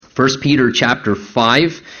1 Peter chapter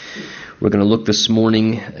 5, we're going to look this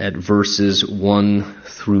morning at verses 1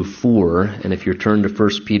 through 4. And if you're turned to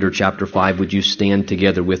 1 Peter chapter 5, would you stand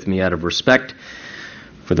together with me out of respect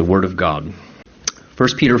for the Word of God? 1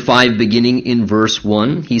 Peter 5, beginning in verse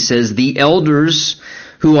 1, he says, "The elders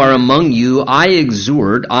who are among you I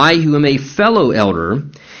exhort, I who am a fellow elder,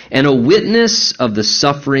 and a witness of the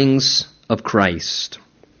sufferings of Christ,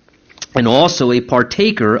 and also a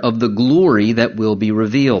partaker of the glory that will be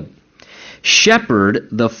revealed. Shepherd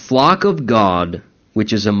the flock of God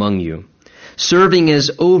which is among you, serving as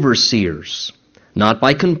overseers, not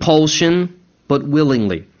by compulsion, but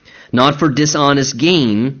willingly, not for dishonest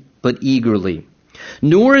gain, but eagerly,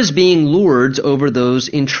 nor as being lords over those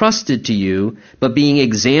entrusted to you, but being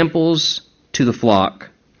examples to the flock.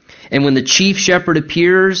 And when the chief shepherd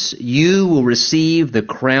appears, you will receive the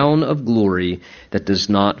crown of glory that does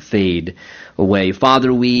not fade away."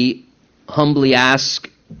 Father, we humbly ask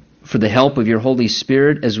for the help of your Holy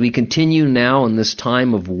Spirit as we continue now in this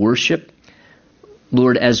time of worship.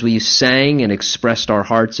 Lord, as we sang and expressed our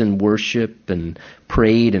hearts in worship and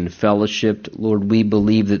prayed and fellowshiped, Lord, we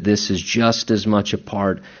believe that this is just as much a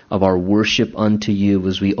part of our worship unto you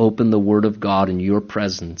as we open the Word of God in your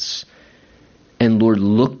presence. And Lord,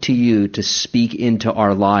 look to you to speak into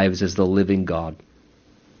our lives as the living God.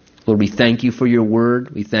 Lord, we thank you for your word.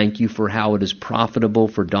 We thank you for how it is profitable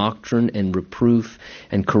for doctrine and reproof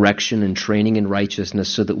and correction and training in righteousness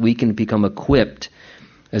so that we can become equipped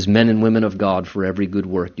as men and women of God for every good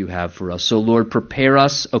work you have for us. So Lord, prepare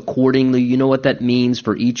us accordingly. You know what that means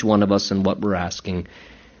for each one of us and what we're asking.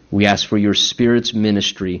 We ask for your Spirit's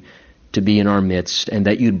ministry to be in our midst and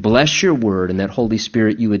that you'd bless your word and that Holy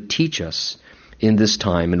Spirit you would teach us in this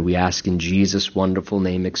time, and we ask in Jesus' wonderful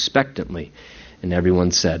name expectantly. And everyone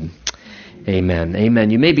said, amen. Amen.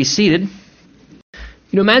 You may be seated.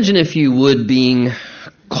 Imagine if you would being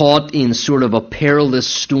caught in sort of a perilous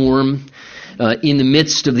storm in the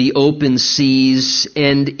midst of the open seas,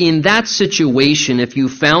 and in that situation, if you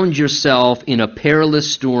found yourself in a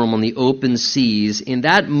perilous storm on the open seas, in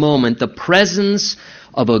that moment, the presence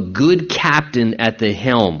of a good captain at the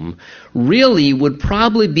helm really would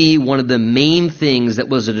probably be one of the main things that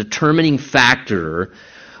was a determining factor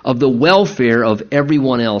of the welfare of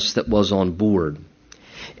everyone else that was on board.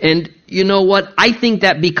 And you know what? I think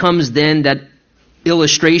that becomes then that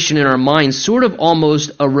illustration in our minds, sort of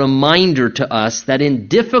almost a reminder to us that in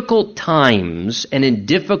difficult times and in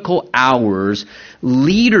difficult hours,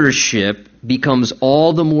 leadership becomes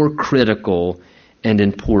all the more critical and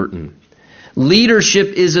important. Leadership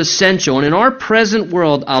is essential. And in our present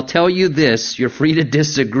world, I'll tell you this, you're free to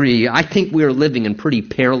disagree, I think we are living in pretty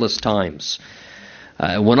perilous times.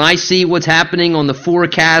 When I see what's happening on the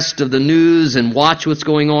forecast of the news and watch what's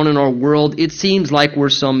going on in our world, it seems like we're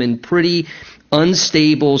in pretty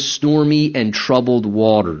unstable, stormy, and troubled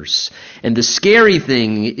waters. And the scary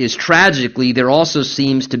thing is, tragically, there also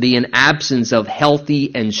seems to be an absence of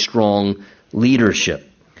healthy and strong leadership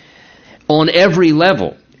on every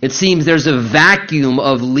level. It seems there's a vacuum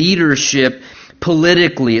of leadership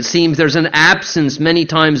politically. It seems there's an absence many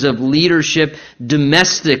times of leadership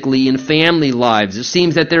domestically in family lives. It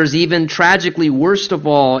seems that there's even, tragically, worst of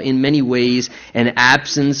all, in many ways, an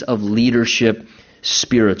absence of leadership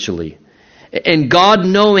spiritually. And God,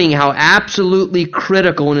 knowing how absolutely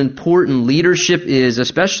critical and important leadership is,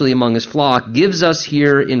 especially among his flock, gives us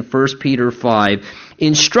here in 1 Peter 5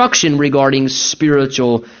 instruction regarding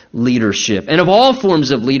spiritual leadership. And of all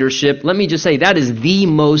forms of leadership, let me just say that is the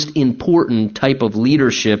most important type of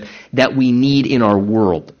leadership that we need in our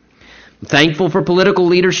world. I'm thankful for political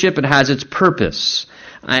leadership. It has its purpose.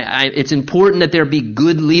 It's important that there be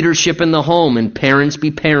good leadership in the home and parents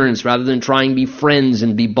be parents rather than trying to be friends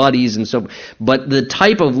and be buddies and so. But the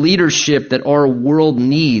type of leadership that our world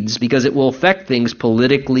needs, because it will affect things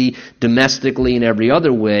politically, domestically, and every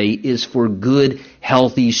other way, is for good,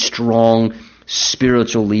 healthy, strong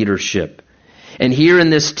spiritual leadership. And here in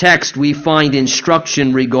this text, we find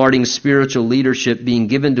instruction regarding spiritual leadership being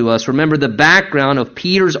given to us. Remember, the background of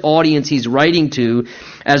Peter's audience he's writing to,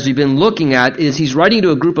 as we've been looking at, is he's writing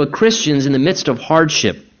to a group of Christians in the midst of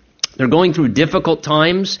hardship. They're going through difficult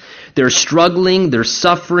times. They're struggling. They're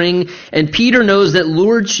suffering. And Peter knows that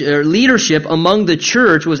leadership among the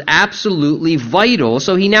church was absolutely vital.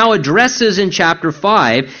 So he now addresses in chapter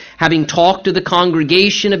 5, having talked to the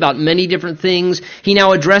congregation about many different things, he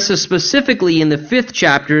now addresses specifically in the 5th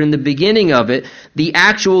chapter, in the beginning of it, the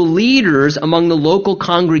actual leaders among the local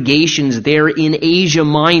congregations there in Asia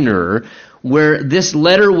Minor, where this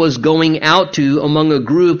letter was going out to among a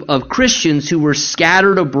group of Christians who were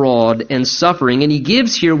scattered abroad and suffering. And he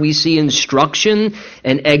gives here, we see, instruction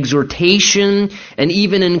and exhortation and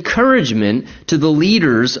even encouragement to the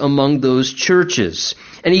leaders among those churches.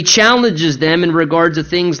 And he challenges them in regard to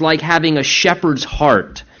things like having a shepherd's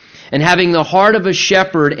heart, and having the heart of a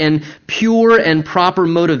shepherd and pure and proper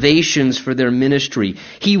motivations for their ministry.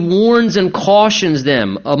 He warns and cautions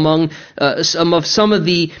them among some of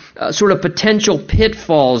the sort of potential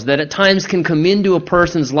pitfalls that at times can come into a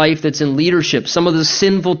person's life that's in leadership, some of the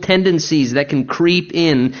sinful tendencies that can creep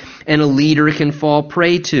in and a leader can fall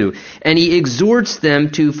prey to. And he exhorts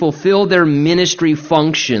them to fulfill their ministry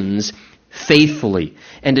functions faithfully,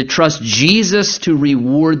 and to trust Jesus to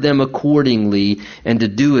reward them accordingly, and to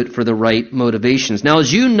do it for the right motivations. Now,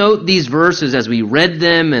 as you note these verses, as we read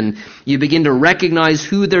them, and you begin to recognize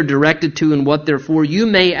who they're directed to and what they're for, you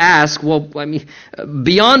may ask, well,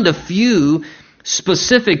 beyond a few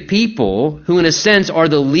specific people who, in a sense, are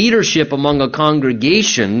the leadership among a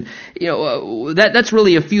congregation, that's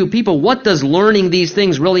really a few people. What does learning these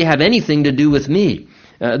things really have anything to do with me?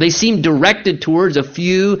 They seem directed towards a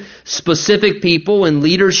few specific people in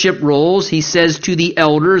leadership roles. He says to the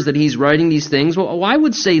elders that he's writing these things. Well, I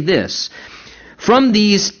would say this. From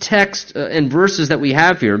these texts and verses that we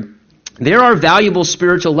have here, there are valuable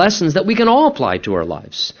spiritual lessons that we can all apply to our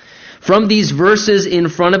lives. From these verses in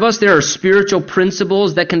front of us, there are spiritual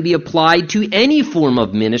principles that can be applied to any form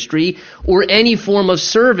of ministry or any form of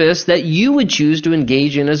service that you would choose to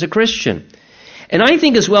engage in as a Christian. And I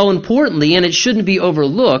think as well, importantly, and it shouldn't be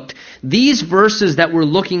overlooked, these verses that we're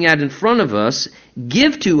looking at in front of us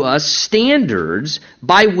give to us standards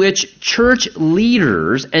by which church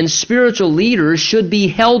leaders and spiritual leaders should be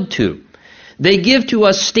held to. They give to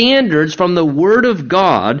us standards from the Word of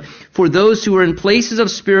God for those who are in places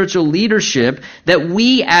of spiritual leadership that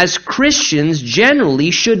we as Christians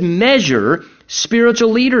generally should measure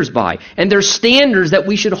spiritual leaders by. And they're standards that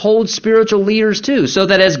we should hold spiritual leaders to, so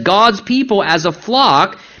that as God's people, as a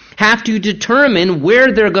flock, have to determine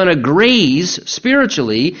where they're going to graze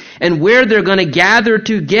spiritually and where they're going to gather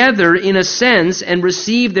together in a sense and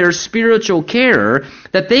receive their spiritual care,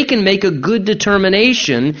 that they can make a good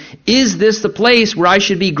determination, is this the place where I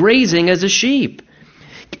should be grazing as a sheep?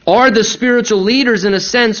 Are the spiritual leaders, in a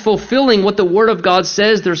sense, fulfilling what the Word of God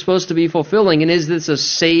says they're supposed to be fulfilling? And is this a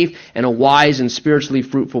safe and a wise and spiritually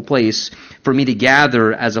fruitful place for me to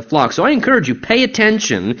gather as a flock? So I encourage you, pay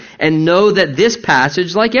attention and know that this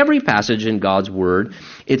passage, like every passage in God's Word,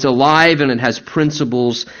 it's alive and it has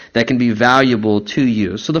principles that can be valuable to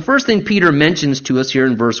you. So the first thing Peter mentions to us here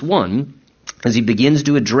in verse 1, as he begins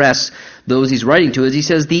to address those he's writing to, is he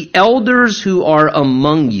says, "The elders who are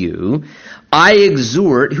among you, I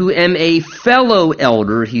exhort, who am a fellow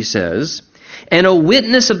elder," he says, "and a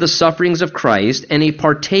witness of the sufferings of Christ, and a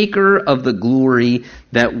partaker of the glory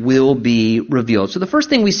that will be revealed." So the first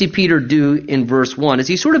thing we see Peter do in verse 1 is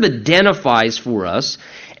he sort of identifies for us,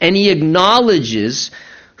 and he acknowledges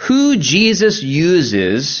who Jesus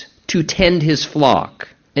uses to tend his flock.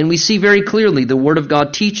 And we see very clearly the Word of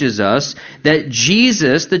God teaches us that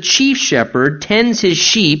Jesus, the chief shepherd, tends his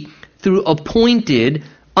sheep through appointed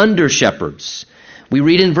under-shepherds. We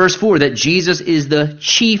read in verse 4 that Jesus is the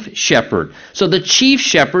chief shepherd. So the chief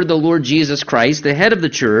shepherd, the Lord Jesus Christ, the head of the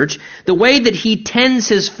church, the way that he tends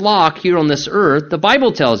his flock here on this earth, the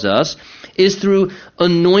Bible tells us, is through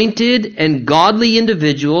anointed and godly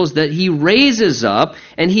individuals that he raises up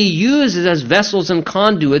and he uses as vessels and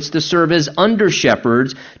conduits to serve as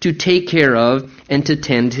under-shepherds to take care of and to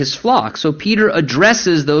tend his flock. So Peter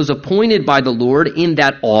addresses those appointed by the Lord in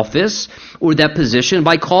that office or that position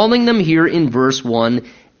by calling them here in verse 1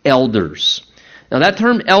 elders. Now that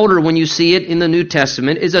term elder, when you see it in the New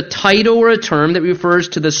Testament, is a title or a term that refers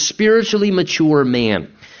to the spiritually mature man.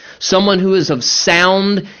 Someone who is of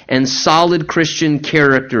sound and solid Christian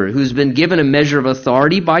character, who's been given a measure of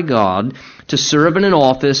authority by God to serve in an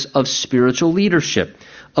office of spiritual leadership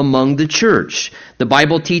among the church. The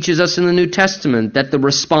Bible teaches us in the New Testament that the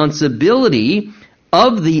responsibility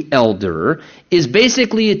of the elder is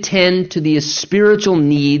basically to tend to the spiritual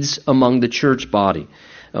needs among the church body.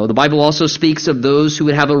 The Bible also speaks of those who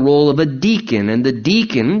would have a role of a deacon, and the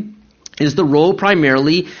deacon is the role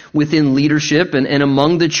primarily within leadership and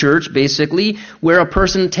among the church, basically, where a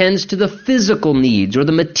person tends to the physical needs or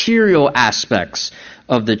the material aspects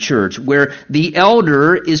of the church, where the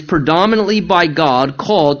elder is predominantly by God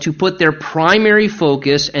called to put their primary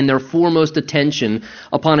focus and their foremost attention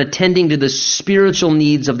upon attending to the spiritual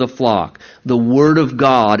needs of the flock, the Word of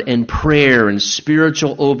God and prayer and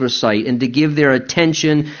spiritual oversight, and to give their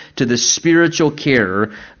attention to the spiritual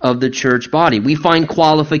care of the church body. We find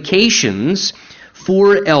qualifications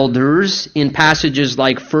for elders in passages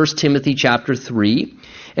like 1 Timothy chapter 3,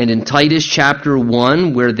 and in Titus chapter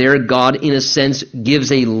 1, where there God, in a sense,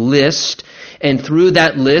 gives a list. And through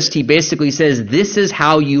that list, he basically says, this is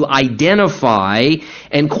how you identify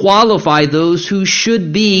and qualify those who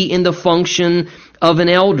should be in the function of an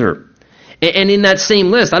elder. And in that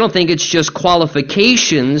same list, I don't think it's just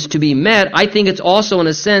qualifications to be met. I think it's also, in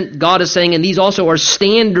a sense, God is saying, and these also are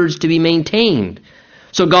standards to be maintained.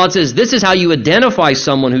 So God says, this is how you identify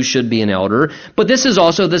someone who should be an elder, but this is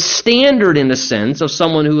also the standard, in a sense, of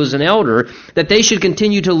someone who is an elder, that they should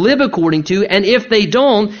continue to live according to, and if they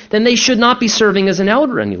don't, then they should not be serving as an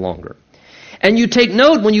elder any longer. And you take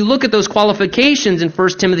note, when you look at those qualifications in 1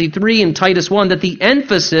 Timothy 3 and Titus 1, that the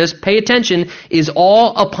emphasis, pay attention, is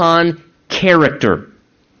all upon character.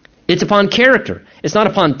 It's upon character. It's not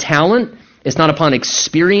upon talent. It's not upon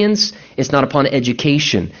experience. It's not upon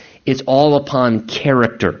education. It's all upon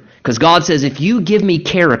character. Because God says, if you give me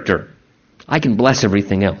character, I can bless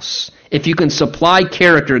everything else. If you can supply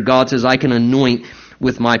character, God says, I can anoint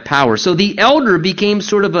with my power. So the elder became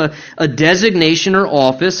sort of a designation or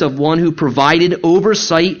office of one who provided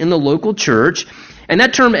oversight in the local church. And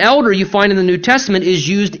that term elder, you find in the New Testament, is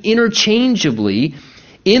used interchangeably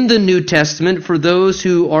in the New Testament for those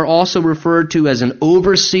who are also referred to as an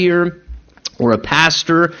overseer or a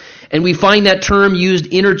pastor. And we find that term used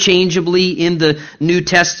interchangeably in the New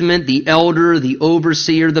Testament, the elder, the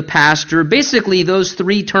overseer, the pastor. Basically, those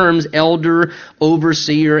three terms, elder,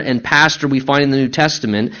 overseer, and pastor, we find in the New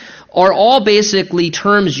Testament, are all basically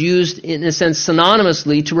terms used, in a sense,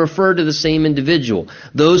 synonymously to refer to the same individual.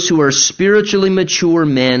 Those who are spiritually mature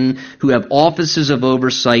men who have offices of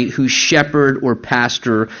oversight, who shepherd or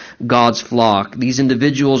pastor God's flock. These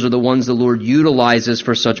individuals are the ones the Lord utilizes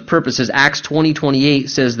for such purposes. Acts 20:28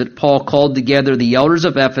 says that Paul called together the elders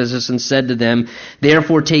of Ephesus and said to them,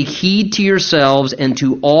 "Therefore take heed to yourselves and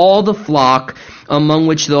to all the flock among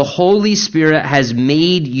which the Holy Spirit has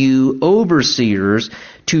made you overseers,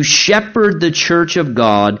 to shepherd the church of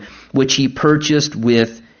God, which he purchased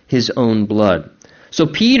with his own blood." So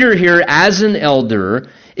Peter here, as an elder,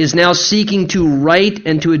 is now seeking to write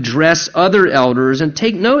and to address other elders. And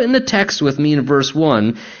take note in the text with me in verse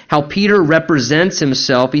 1, how Peter represents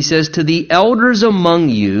himself. He says, "To the elders among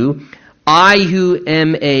you, I who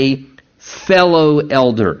am a fellow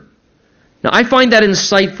elder." Now I find that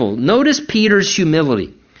insightful. Notice Peter's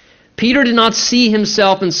humility. Peter did not see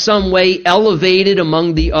himself in some way elevated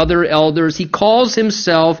among the other elders. He calls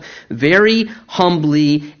himself very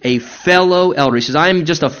humbly a fellow elder. He says, I am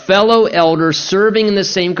just a fellow elder serving in the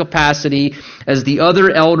same capacity as the other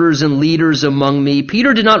elders and leaders among me.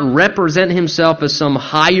 Peter did not represent himself as some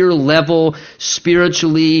higher level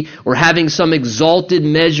spiritually or having some exalted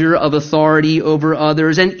measure of authority over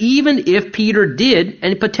others. And even if Peter did,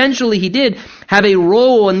 and potentially he did, have a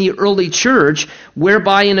role in the early church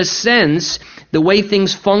whereby, in a sense, the way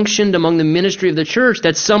things functioned among the ministry of the church,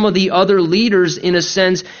 that some of the other leaders, in a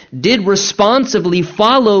sense, did responsibly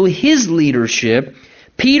follow his leadership,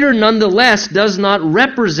 Peter nonetheless does not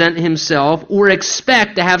represent himself or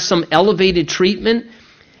expect to have some elevated treatment.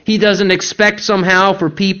 He doesn't expect somehow for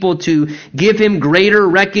people to give him greater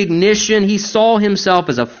recognition. He saw himself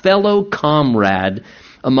as a fellow comrade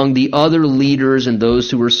among the other leaders and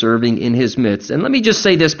those who were serving in his midst. And let me just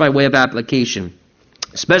say this by way of application,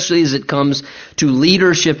 especially as it comes to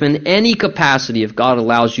leadership in any capacity, if God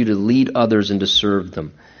allows you to lead others and to serve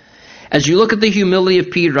them. As you look at the humility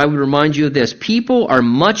of Peter, I would remind you of this. People are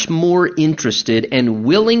much more interested and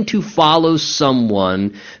willing to follow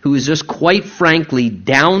someone who is just quite frankly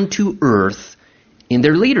down to earth in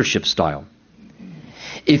their leadership style.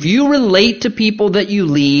 If you relate to people that you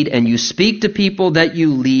lead and you speak to people that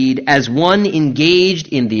you lead as one engaged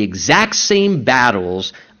in the exact same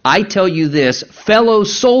battles, I tell you this, fellow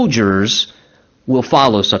soldiers will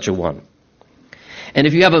follow such a one. And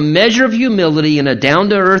if you have a measure of humility and a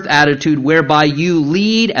down-to-earth attitude whereby you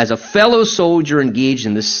lead as a fellow soldier engaged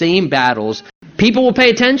in the same battles, people will pay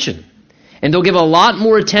attention. And they'll give a lot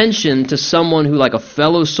more attention to someone who, like a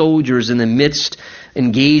fellow soldier, is in the midst,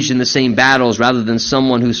 engaged in the same battles, rather than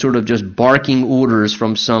someone who's sort of just barking orders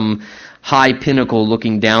from some high pinnacle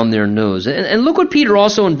looking down their nose. And look what Peter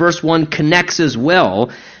also in verse 1 connects as well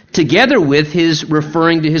together with his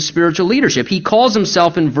referring to his spiritual leadership. He calls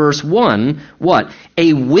himself in verse 1, what?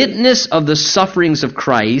 A witness of the sufferings of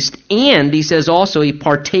Christ, and he says also a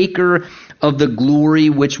partaker of the glory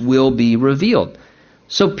which will be revealed.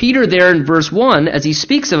 So Peter there in verse 1, as he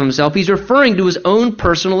speaks of himself, he's referring to his own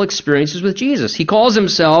personal experiences with Jesus. He calls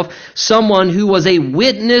himself someone who was a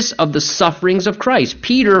witness of the sufferings of Christ.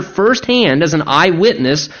 Peter, firsthand, as an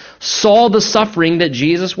eyewitness, saw the suffering that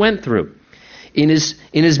Jesus went through in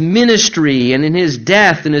his ministry and in his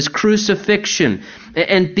death and his crucifixion.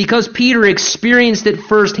 And because Peter experienced it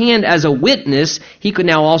firsthand as a witness, he could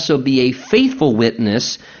now also be a faithful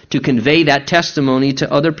witness to convey that testimony to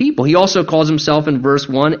other people. He also calls himself in verse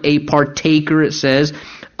 1 a partaker, it says,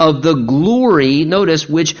 of the glory, notice,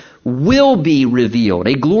 which will be revealed.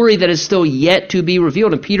 A glory that is still yet to be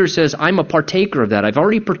revealed. And Peter says, I'm a partaker of that. I've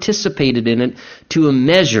already participated in it to a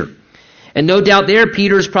measure. And no doubt there,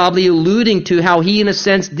 Peter's probably alluding to how he, in a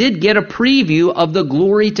sense, did get a preview of the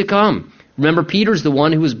glory to come. Remember, Peter's the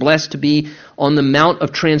one who was blessed to be on the Mount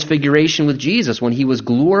of Transfiguration with Jesus when he was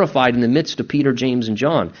glorified in the midst of Peter, James, and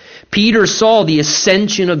John. Peter saw the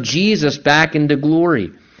ascension of Jesus back into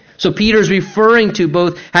glory. So Peter's referring to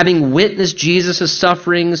both having witnessed Jesus'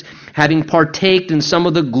 sufferings, having partaked in some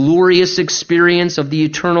of the glorious experience of the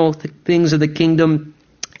eternal things of the kingdom.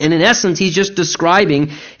 And in essence, he's just describing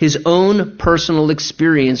his own personal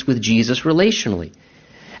experience with Jesus relationally.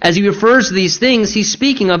 As he refers to these things, he's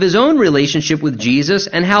speaking of his own relationship with Jesus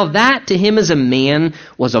and how that to him as a man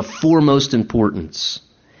was of foremost importance.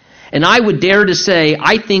 And I would dare to say,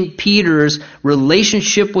 I think Peter's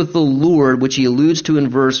relationship with the Lord, which he alludes to in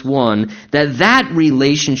verse 1, that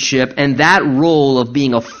relationship and that role of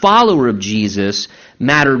being a follower of Jesus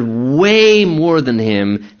mattered way more than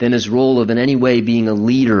him than his role of in any way being a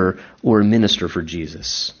leader or a minister for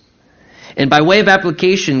Jesus. And by way of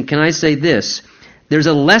application, can I say this? There's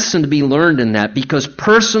a lesson to be learned in that, because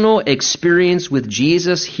personal experience with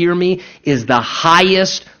Jesus, hear me, is the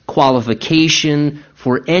highest qualification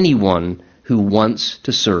for anyone who wants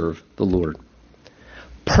to serve the Lord.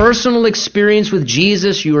 Personal experience with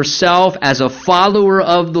Jesus yourself as a follower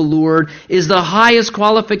of the Lord is the highest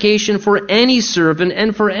qualification for any servant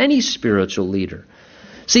and for any spiritual leader.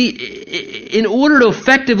 See, in order to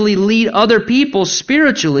effectively lead other people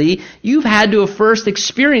spiritually, you've had to have first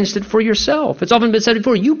experienced it for yourself. It's often been said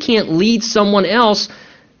before, you can't lead someone else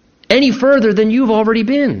any further than you've already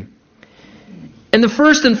been. And the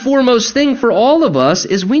first and foremost thing for all of us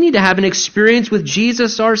is we need to have an experience with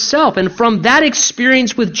Jesus ourselves. And from that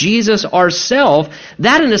experience with Jesus ourselves,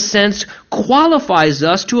 that in a sense qualifies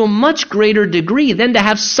us to a much greater degree than to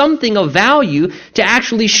have something of value to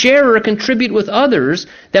actually share or contribute with others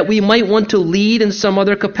that we might want to lead in some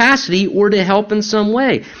other capacity or to help in some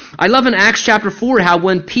way. I love in Acts chapter 4 how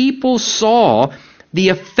when people saw the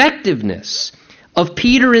effectiveness of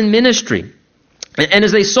Peter in ministry, and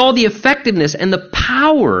as they saw the effectiveness and the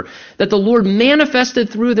power that the Lord manifested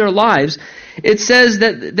through their lives, it says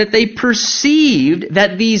that they perceived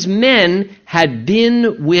that these men had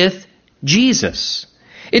been with Jesus.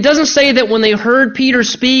 It doesn't say that when they heard Peter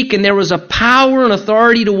speak and there was a power and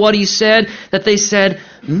authority to what he said, that they said,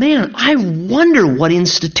 man, I wonder what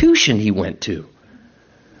institution he went to.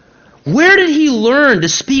 Where did he learn to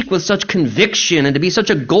speak with such conviction and to be such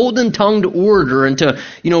a golden-tongued orator and to,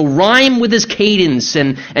 rhyme with his cadence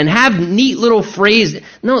and have neat little phrases?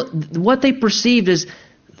 No, what they perceived is,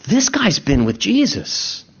 this guy's been with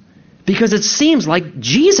Jesus. Because it seems like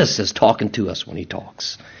Jesus is talking to us when he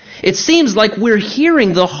talks. It seems like we're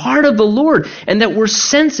hearing the heart of the Lord and that we're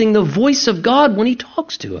sensing the voice of God when he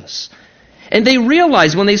talks to us. And they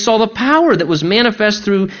realized when they saw the power that was manifest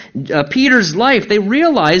through Peter's life, they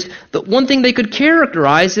realized that one thing they could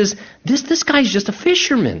characterize is, this guy's just a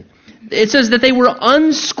fisherman. It says that they were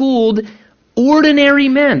unschooled, ordinary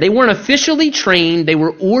men. They weren't officially trained. They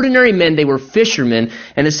were ordinary men. They were fishermen.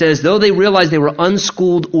 And it says, though they realized they were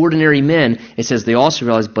unschooled, ordinary men, it says they also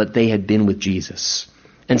realized, but they had been with Jesus.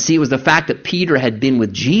 And see, it was the fact that Peter had been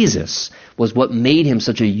with Jesus was what made him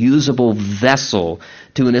such a usable vessel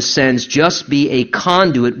to, in a sense, just be a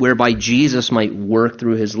conduit whereby Jesus might work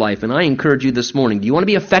through his life. And I encourage you this morning, do you want to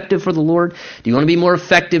be effective for the Lord? Do you want to be more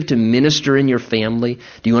effective to minister in your family?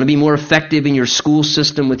 Do you want to be more effective in your school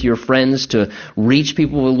system with your friends to reach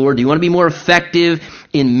people with the Lord? Do you want to be more effective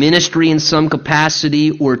in ministry in some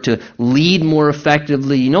capacity or to lead more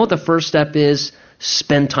effectively? You know what the first step is?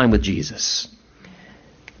 Spend time with Jesus.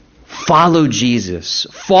 Follow Jesus.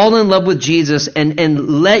 Fall in love with Jesus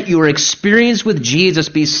and let your experience with Jesus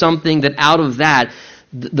be something that out of that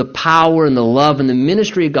the power and the love and the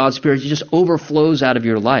ministry of God's Spirit just overflows out of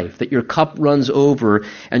your life, that your cup runs over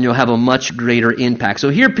and you'll have a much greater impact. So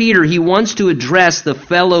here Peter, he wants to address the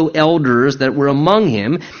fellow elders that were among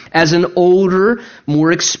him as an older,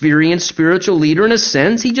 more experienced spiritual leader in a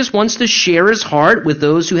sense. He just wants to share his heart with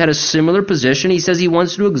those who had a similar position. He says he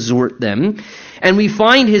wants to exhort them. And we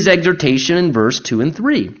find his exhortation in verse 2 and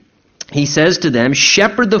 3. He says to them,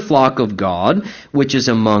 shepherd the flock of God, which is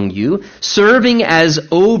among you, serving as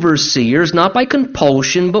overseers, not by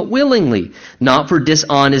compulsion, but willingly, not for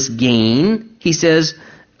dishonest gain, he says,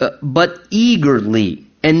 but eagerly,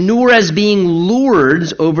 and nor as being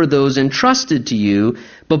lords over those entrusted to you,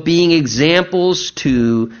 but being examples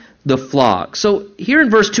to the flock. So here in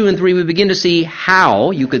verse 2 and 3, we begin to see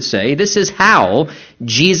how, you could say, this is how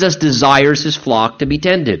Jesus desires his flock to be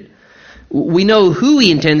tended. We know who he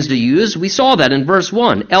intends to use. We saw that in verse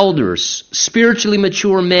 1. Elders, spiritually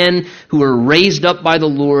mature men who are raised up by the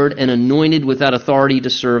Lord and anointed with that authority to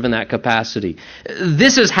serve in that capacity.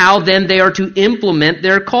 This is how then they are to implement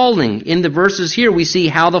their calling. In the verses here, we see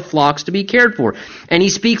how the flock's to be cared for. And he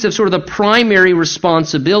speaks of sort of the primary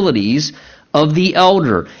responsibilities of the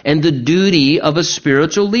elder and the duty of a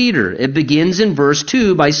spiritual leader. It begins in verse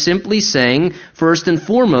 2 by simply saying, first and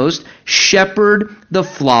foremost, shepherd the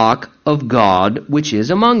flock of God which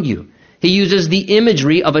is among you. He uses the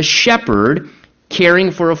imagery of a shepherd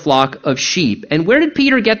caring for a flock of sheep. And where did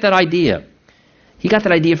Peter get that idea? He got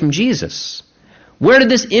that idea from Jesus. Where did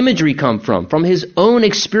this imagery come from? From his own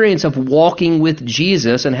experience of walking with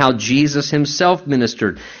Jesus and how Jesus himself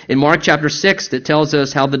ministered. In Mark chapter 6, it tells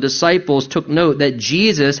us how the disciples took note that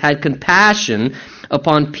Jesus had compassion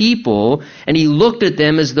upon people, and he looked at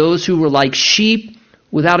them as those who were like sheep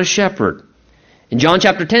without a shepherd. In John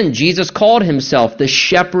chapter 10, Jesus called himself the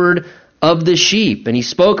shepherd of the sheep, and he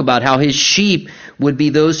spoke about how his sheep would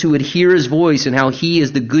be those who would hear his voice and how he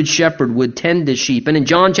as the good shepherd would tend his sheep. And in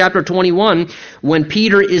John chapter 21, when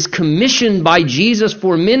Peter is commissioned by Jesus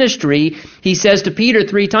for ministry, he says to Peter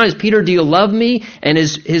 3 times, Peter, do you love me? And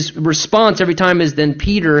his response every time is, then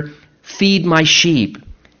Peter, feed my sheep,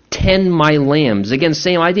 tend my lambs. Again,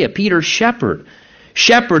 same idea. Peter, shepherd.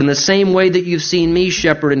 Shepherd in the same way that you've seen me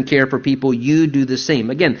shepherd and care for people, you do the same.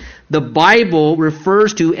 Again, the Bible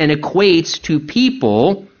refers to and equates to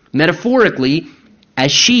people, metaphorically, as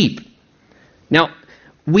sheep. Now,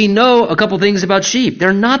 we know a couple things about sheep.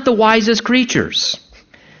 They're not the wisest creatures.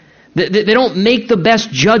 They don't make the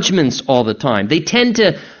best judgments all the time. They tend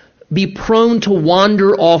to be prone to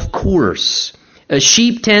wander off course.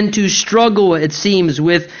 Sheep tend to struggle, it seems,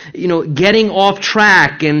 with getting off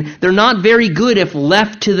track, and they're not very good if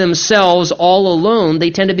left to themselves all alone.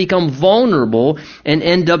 They tend to become vulnerable and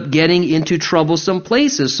end up getting into troublesome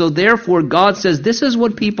places. So therefore, God says this is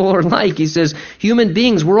what people are like. He says, human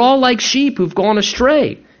beings, we're all like sheep who've gone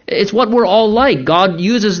astray. It's what we're all like. God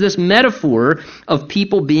uses this metaphor of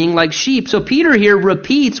people being like sheep. So Peter here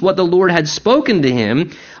repeats what the Lord had spoken to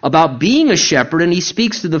him about being a shepherd, and he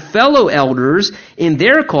speaks to the fellow elders in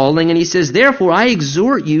their calling, and he says, therefore, I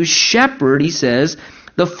exhort you, shepherd, he says,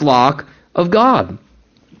 the flock of God.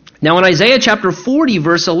 Now in Isaiah chapter 40,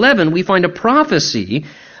 verse 11, we find a prophecy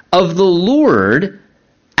of the Lord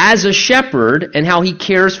as a shepherd and how he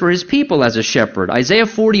cares for his people as a shepherd. Isaiah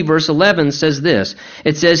 40 verse 11 says this.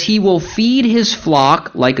 It says, he will feed his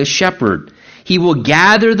flock like a shepherd. He will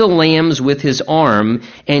gather the lambs with his arm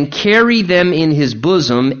and carry them in his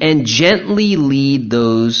bosom and gently lead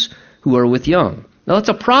those who are with young. Now that's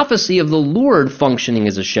a prophecy of the Lord functioning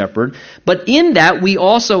as a shepherd, but in that we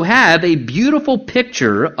also have a beautiful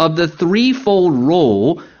picture of the threefold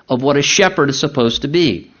role of what a shepherd is supposed to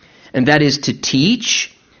be. And that is to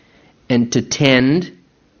teach, and to tend,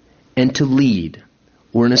 and to lead.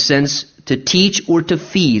 Or in a sense, to teach or to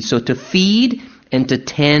feed. So to feed, and to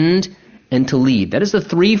tend, and to lead. That is the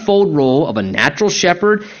threefold role of a natural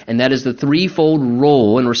shepherd, and that is the threefold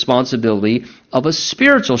role and responsibility of a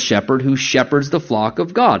spiritual shepherd who shepherds the flock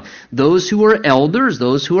of God. Those who are elders,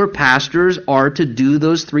 those who are pastors, are to do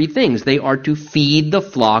those three things. They are to feed the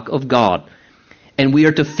flock of God. And we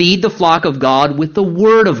are to feed the flock of God with the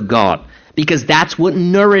Word of God, because that's what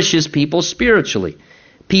nourishes people spiritually.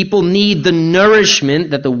 People need the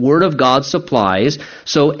nourishment that the Word of God supplies.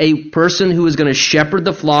 So a person who is going to shepherd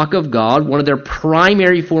the flock of God, one of their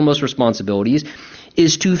primary foremost responsibilities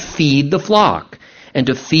is to feed the flock and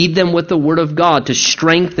to feed them with the Word of God, to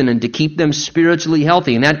strengthen and to keep them spiritually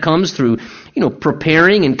healthy. And that comes through,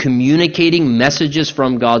 preparing and communicating messages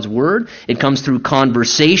from God's Word. It comes through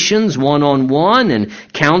conversations, one-on-one, and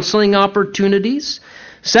counseling opportunities.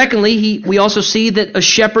 Secondly, we also see that a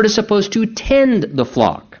shepherd is supposed to tend the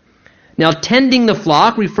flock. Now, tending the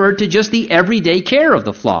flock referred to just the everyday care of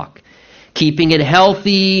the flock, keeping it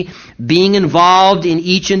healthy, being involved in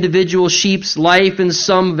each individual sheep's life in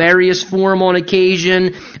some various form on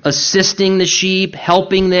occasion, assisting the sheep,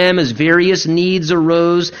 helping them as various needs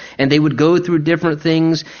arose, and they would go through different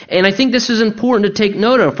things. And I think this is important to take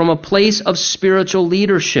note of from a place of spiritual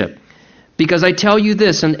leadership. Because I tell you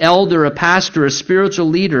this, an elder, a pastor, a spiritual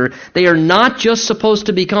leader, they are not just supposed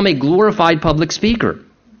to become a glorified public speaker.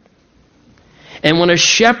 And when a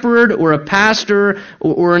shepherd or a pastor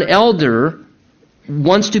or an elder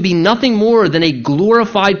wants to be nothing more than a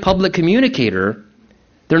glorified public communicator,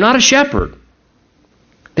 they're not a shepherd.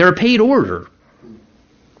 They're a paid order.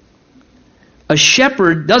 A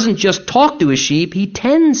shepherd doesn't just talk to his sheep, he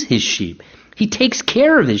tends his sheep. He takes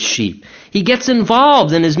care of his sheep. He gets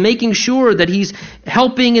involved and is making sure that he's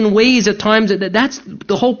helping in ways at times. That's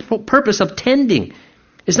the whole purpose of tending.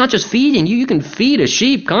 It's not just feeding. You can feed a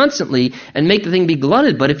sheep constantly and make the thing be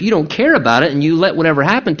glutted, but if you don't care about it and you let whatever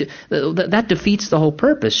happen, that defeats the whole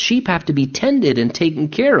purpose. Sheep have to be tended and taken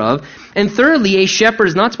care of. And thirdly, a shepherd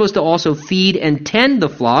is not supposed to also feed and tend the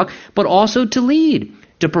flock, but also to lead,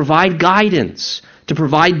 to provide guidance, to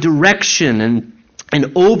provide direction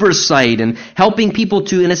and oversight, and helping people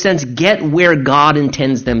to, in a sense, get where God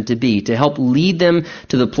intends them to be, to help lead them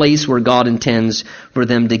to the place where God intends for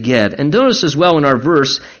them to get. And notice as well in our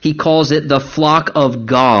verse, he calls it the flock of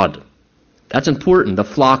God. That's important, the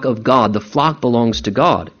flock of God. The flock belongs to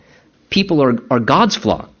God. People are God's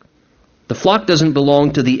flock. The flock doesn't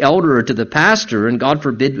belong to the elder or to the pastor, and God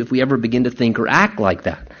forbid if we ever begin to think or act like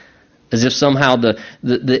that. As if somehow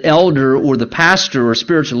the elder or the pastor or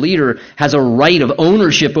spiritual leader has a right of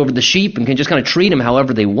ownership over the sheep and can just kind of treat them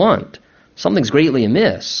however they want. Something's greatly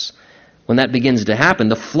amiss when that begins to happen.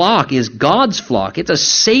 The flock is God's flock. It's a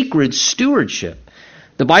sacred stewardship.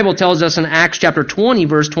 The Bible tells us in Acts chapter 20,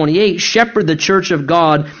 verse 28, shepherd the church of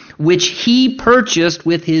God, which he purchased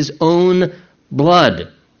with his own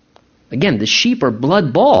blood. Again, the sheep are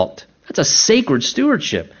blood-bought. That's a sacred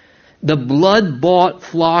stewardship. The blood-bought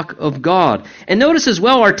flock of God. And notice as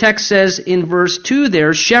well, our text says in verse 2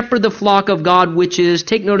 there, shepherd the flock of God, which is,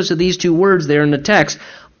 take notice of these two words there in the text,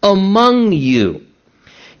 among you.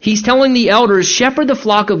 He's telling the elders, shepherd the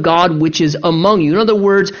flock of God, which is among you. In other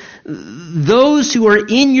words, those who are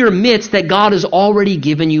in your midst that God has already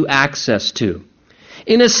given you access to.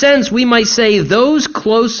 In a sense, we might say those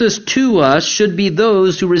closest to us should be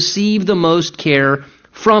those who receive the most care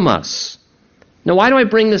from us. Now, why do I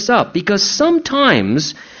bring this up? Because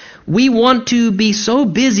sometimes we want to be so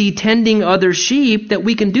busy tending other sheep that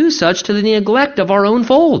we can do such to the neglect of our own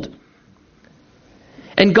fold.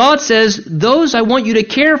 And God says, those I want you to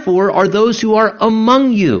care for are those who are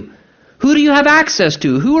among you. Who do you have access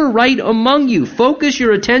to? Who are right among you? Focus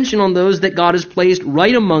your attention on those that God has placed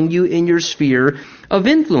right among you in your sphere of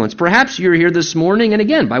influence. Perhaps you're here this morning, and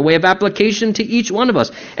again, by way of application to each one of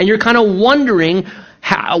us, and you're kind of wondering,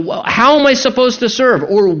 how am I supposed to serve?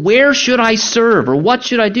 Or where should I serve? Or what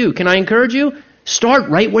should I do? Can I encourage you? Start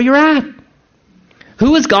right where you're at.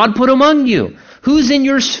 Who has God put among you? Who's in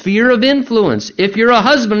your sphere of influence? If you're a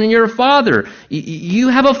husband and you're a father, you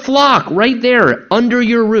have a flock right there under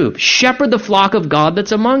your roof. Shepherd the flock of God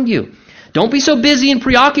that's among you. Don't be so busy and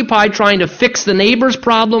preoccupied trying to fix the neighbor's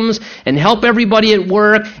problems and help everybody at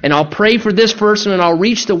work, and I'll pray for this person and I'll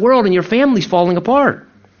reach the world, and your family's falling apart.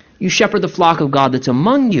 You shepherd the flock of God that's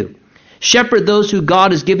among you. Shepherd those who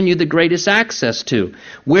God has given you the greatest access to.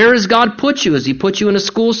 Where has God put you? Has he put you in a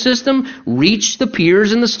school system? Reach the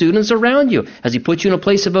peers and the students around you. Has he put you in a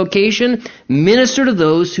place of vocation? Minister to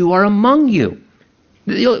those who are among you.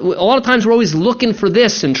 A lot of times we're always looking for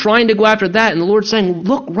this and trying to go after that, and the Lord's saying,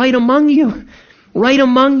 look right among you. Right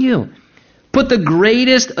among you. Put the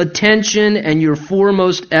greatest attention and your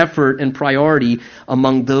foremost effort and priority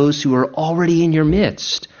among those who are already in your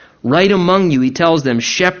midst. Right among you, he tells them,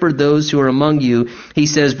 shepherd those who are among you. He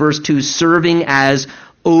says, verse 2, serving as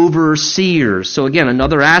overseers. So again,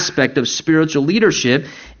 another aspect of spiritual leadership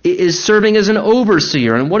is serving as an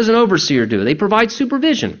overseer. And what does an overseer do? They provide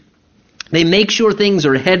supervision. They make sure things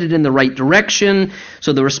are headed in the right direction.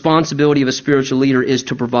 So the responsibility of a spiritual leader is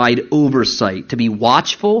to provide oversight, to be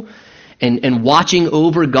watchful and watching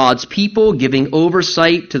over God's people, giving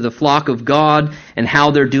oversight to the flock of God and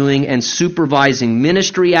how they're doing, and supervising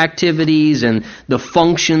ministry activities and the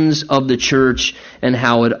functions of the church and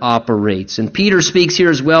how it operates. And Peter speaks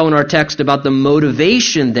here as well in our text about the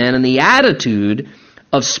motivation then and the attitude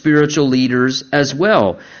of spiritual leaders as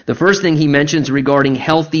well. The first thing he mentions regarding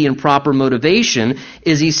healthy and proper motivation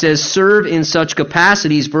is he says, serve in such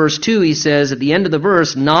capacities. Verse 2, he says at the end of the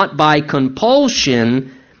verse, not by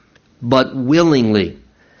compulsion, but willingly.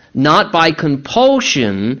 not by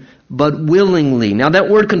compulsion, but willingly. Now that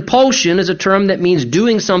word compulsion is a term that means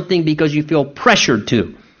doing something because you feel pressured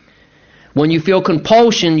to. When you feel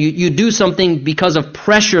compulsion, you do something because of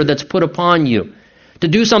pressure that's put upon you. To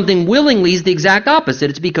do something willingly is the exact opposite.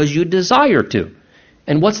 It's because you desire to.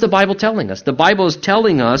 And what's the Bible telling us? The Bible is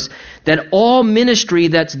telling us that all ministry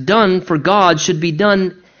that's done for God should be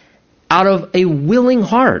done out of a willing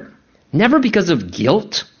heart. Never because of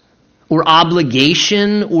guilt or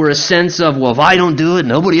obligation or a sense of, well, if I don't do it,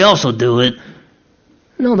 nobody else will do it.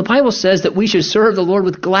 No, the Bible says that we should serve the Lord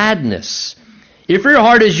with gladness. If your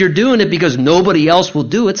heart is you're doing it because nobody else will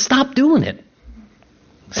do it, stop doing it.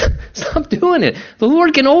 Stop doing it. The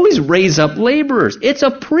Lord can always raise up laborers. It's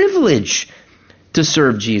a privilege to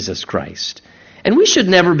serve Jesus Christ. And we should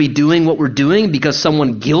never be doing what we're doing because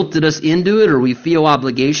someone guilted us into it or we feel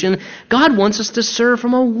obligation. God wants us to serve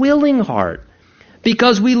from a willing heart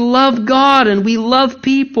because we love God and we love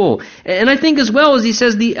people. And I think as well as he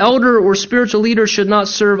says the elder or spiritual leader should not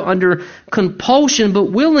serve under compulsion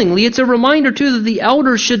but willingly, it's a reminder too that the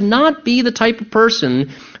elder should not be the type of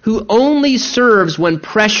person who only serves when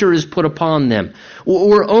pressure is put upon them,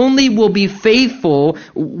 or only will be faithful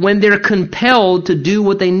when they're compelled to do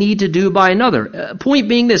what they need to do by another. Point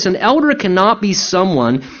being this, an elder cannot be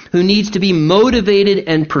someone who needs to be motivated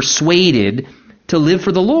and persuaded to live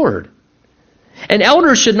for the Lord. An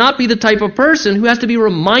elder should not be the type of person who has to be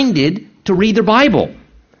reminded to read their Bible.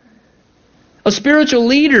 A spiritual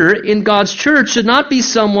leader in God's church should not be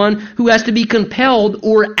someone who has to be compelled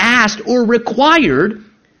or asked or required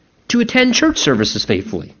to attend church services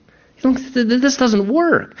faithfully. This doesn't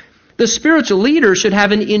work. The spiritual leader should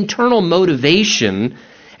have an internal motivation,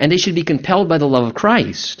 and they should be compelled by the love of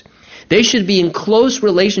Christ. They should be in close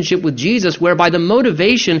relationship with Jesus, whereby the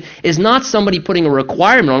motivation is not somebody putting a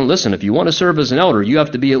requirement on, listen, if you want to serve as an elder, you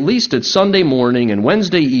have to be at least at Sunday morning and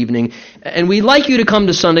Wednesday evening, and we'd like you to come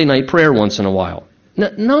to Sunday night prayer once in a while.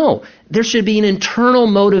 No, there should be an internal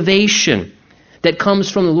motivation that comes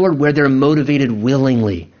from the Lord where they're motivated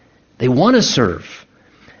willingly. They want to serve.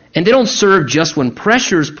 And they don't serve just when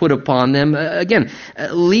pressure is put upon them. Again,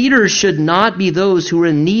 leaders should not be those who are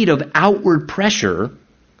in need of outward pressure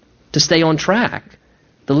to stay on track.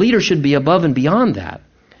 The leader should be above and beyond that.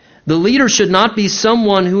 The leader should not be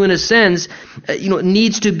someone who, in a sense,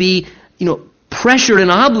 needs to be, pressured and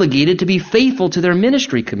obligated to be faithful to their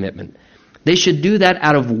ministry commitment. They should do that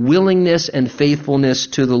out of willingness and faithfulness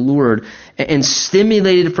to the Lord and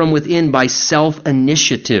stimulated from within by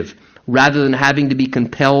self-initiative, rather than having to be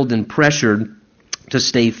compelled and pressured to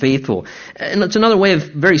stay faithful. And it's another way of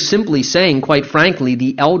very simply saying, quite frankly,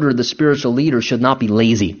 the elder, the spiritual leader, should not be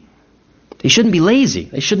lazy. They shouldn't be lazy.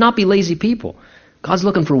 They should not be lazy people. God's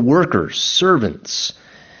looking for workers, servants.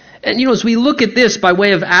 And as we look at this by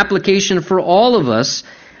way of application for all of us,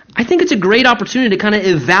 I think it's a great opportunity to kind of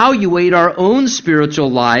evaluate our own spiritual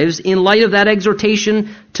lives in light of that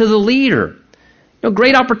exhortation to the leader.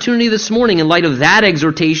 Great opportunity this morning in light of that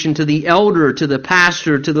exhortation to the elder, to the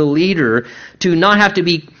pastor, to the leader, to not have to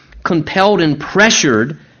be compelled and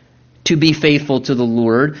pressured to be faithful to the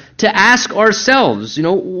Lord, to ask ourselves,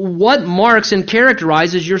 what marks and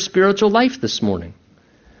characterizes your spiritual life this morning?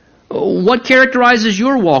 What characterizes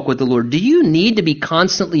your walk with the Lord? Do you need to be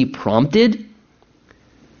constantly prompted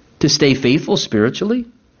to stay faithful spiritually?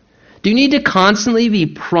 Do you need to constantly be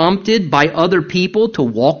prompted by other people to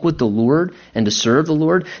walk with the Lord and to serve the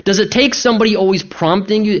Lord? Does it take somebody always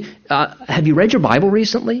prompting you? Have you read your Bible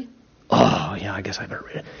recently? Oh, yeah, I guess I better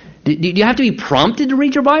read it. Do you have to be prompted to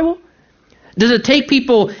read your Bible? Does it take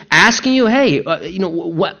people asking you, hey,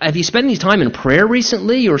 have you spent any time in prayer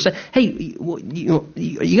recently? Or say, hey, are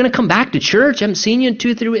you going to come back to church? I haven't seen you in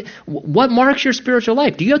 2-3 weeks. What marks your spiritual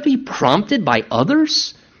life? Do you have to be prompted by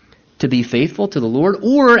others to be faithful to the Lord?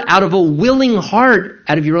 Or out of a willing heart,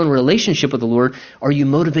 out of your own relationship with the Lord, are you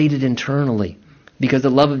motivated internally because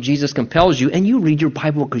the love of Jesus compels you and you read your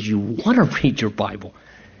Bible because you want to read your Bible?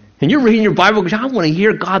 And you're reading your Bible because I want to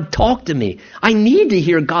hear God talk to me. I need to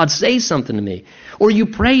hear God say something to me. Or you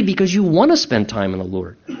pray because you want to spend time in the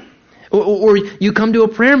Lord. Or you come to a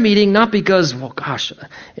prayer meeting not because, well, gosh,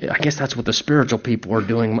 I guess that's what the spiritual people are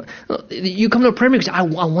doing. You come to a prayer meeting because I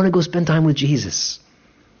want to go spend time with Jesus.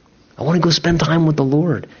 I want to go spend time with the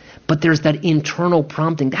Lord. But there's that internal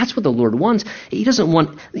prompting. That's what the Lord wants. He doesn't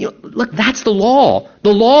want, look, that's the law.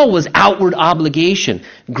 The law was outward obligation.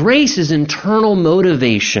 Grace is internal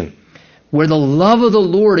motivation, where the love of the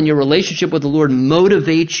Lord and your relationship with the Lord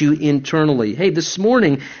motivates you internally. Hey, this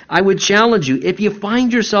morning, I would challenge you, if you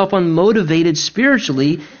find yourself unmotivated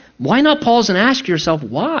spiritually, why not pause and ask yourself,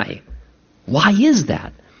 why? Why is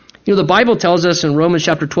that? The Bible tells us in Romans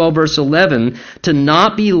chapter 12, verse 11, to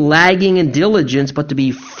not be lagging in diligence, but to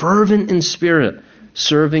be fervent in spirit,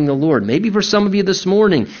 serving the Lord. Maybe for some of you this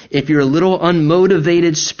morning, if you're a little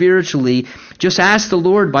unmotivated spiritually, just ask the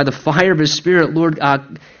Lord by the fire of His Spirit, Lord,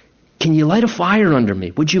 can you light a fire under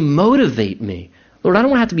me? Would you motivate me? Lord, I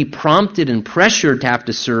don't want to have to be prompted and pressured to have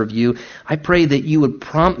to serve you. I pray that you would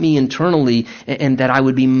prompt me internally and that I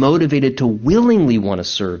would be motivated to willingly want to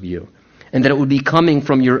serve you, and that it would be coming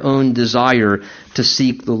from your own desire to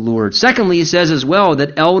seek the Lord. Secondly, he says as well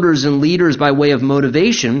that elders and leaders, by way of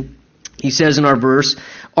motivation, he says in our verse,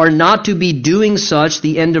 are not to be doing such,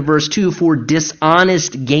 the end of verse 2, for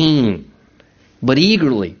dishonest gain, but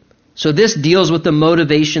eagerly. So this deals with the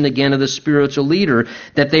motivation again of the spiritual leader,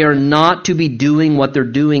 that they are not to be doing what they're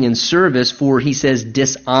doing in service for, he says,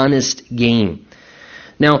 dishonest gain.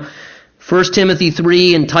 Now, 1 Timothy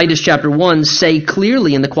 3 and Titus chapter 1 say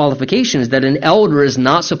clearly in the qualifications that an elder is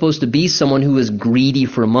not supposed to be someone who is greedy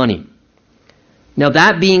for money. Now,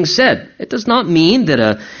 that being said, it does not mean that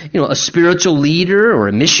a spiritual leader or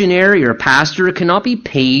a missionary or a pastor cannot be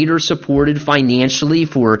paid or supported financially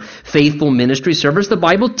for faithful ministry service. The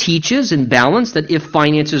Bible teaches in balance that if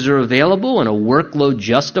finances are available and a workload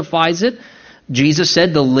justifies it, Jesus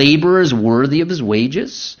said the laborer is worthy of his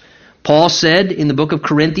wages. Paul said in the book of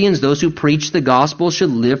Corinthians, those who preach the gospel should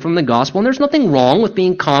live from the gospel. And there's nothing wrong with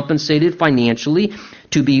being compensated financially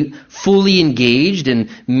to be fully engaged in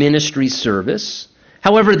ministry service.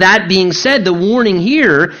 However, that being said, the warning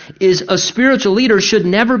here is a spiritual leader should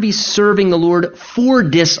never be serving the Lord for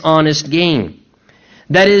dishonest gain.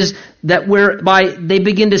 That is, that whereby they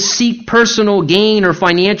begin to seek personal gain or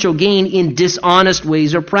financial gain in dishonest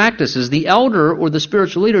ways or practices. The elder or the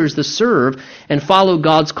spiritual leader is to serve and follow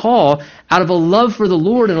God's call out of a love for the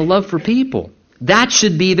Lord and a love for people. That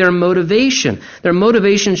should be their motivation. Their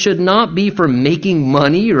motivation should not be for making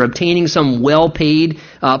money or obtaining some well-paid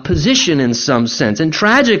position in some sense. And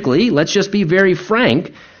tragically, let's just be very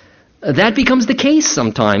frank, that becomes the case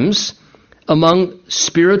sometimes among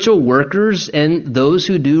spiritual workers and those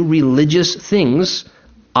who do religious things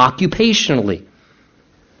occupationally.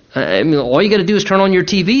 I mean, all you got to do is turn on your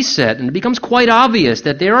TV set, and it becomes quite obvious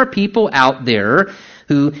that there are people out there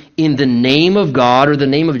who, in the name of God or the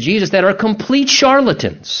name of Jesus, that are complete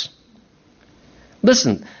charlatans.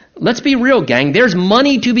 Listen, let's be real, gang. There's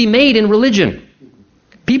money to be made in religion.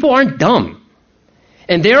 People aren't dumb.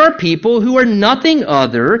 And there are people who are nothing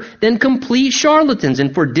other than complete charlatans.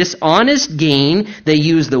 And for dishonest gain, they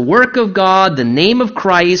use the work of God, the name of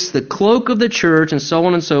Christ, the cloak of the church, and so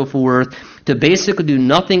on and so forth, to basically do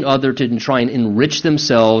nothing other than try and enrich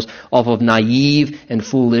themselves off of naive and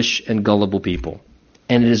foolish and gullible people.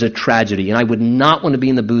 And it is a tragedy. And I would not want to be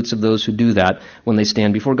in the boots of those who do that when they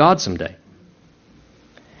stand before God someday.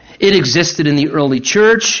 It existed in the early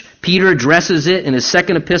church. Peter addresses it in his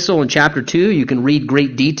second epistle in chapter 2. You can read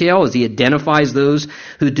great detail as he identifies those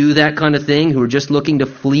who do that kind of thing, who are just looking to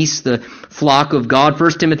fleece the flock of God.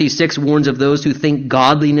 1 Timothy 6 warns of those who think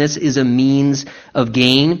godliness is a means of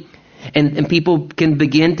gain. And people can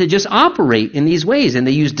begin to just operate in these ways. And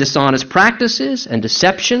they use dishonest practices and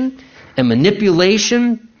deception and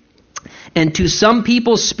manipulation. And to some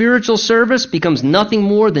people, spiritual service becomes nothing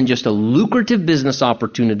more than just a lucrative business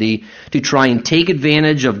opportunity to try and take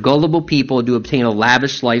advantage of gullible people to obtain a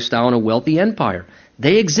lavish lifestyle and a wealthy empire.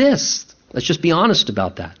 They exist. Let's just be honest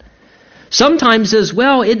about that. Sometimes as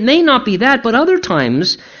well, it may not be that, but other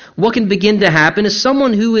times what can begin to happen is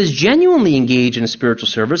someone who is genuinely engaged in spiritual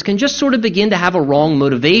service can just sort of begin to have a wrong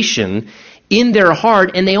motivation in their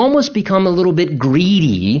heart, and they almost become a little bit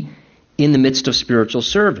greedy in the midst of spiritual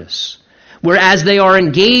service. Whereas they are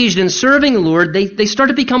engaged in serving the Lord, they start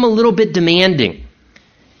to become a little bit demanding.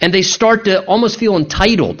 And they start to almost feel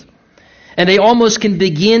entitled. And they almost can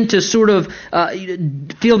begin to sort of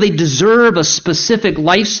feel they deserve a specific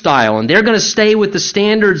lifestyle. And they're going to stay with the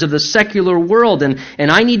standards of the secular world. And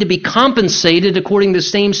I need to be compensated according to the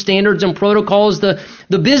same standards and protocols the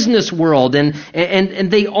business world. And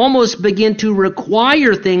they almost begin to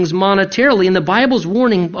require things monetarily. And the Bible's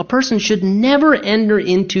warning, a person should never enter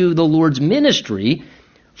into the Lord's ministry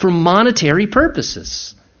for monetary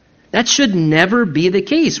purposes. That should never be the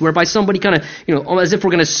case, whereby somebody kind of, as if we're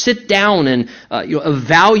going to sit down and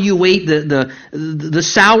evaluate the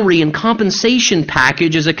salary and compensation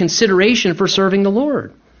package as a consideration for serving the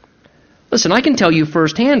Lord. Listen, I can tell you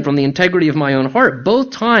firsthand from the integrity of my own heart,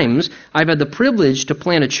 both times I've had the privilege to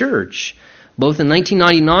plant a church. Both in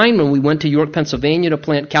 1999 when we went to York, Pennsylvania to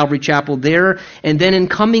plant Calvary Chapel there, and then in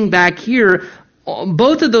coming back here,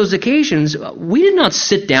 both of those occasions, we did not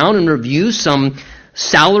sit down and review some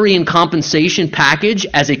salary and compensation package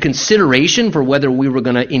as a consideration for whether we were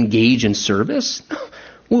going to engage in service.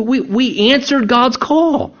 We answered God's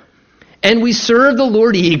call, and we served the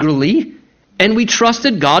Lord eagerly, and we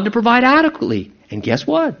trusted God to provide adequately. And guess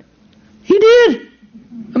what? He did.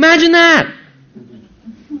 Imagine that.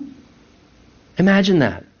 Imagine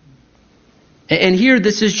that. And here,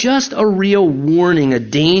 this is just a real warning, a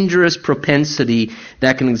dangerous propensity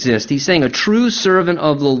that can exist. He's saying a true servant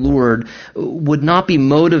of the Lord would not be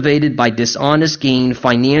motivated by dishonest gain,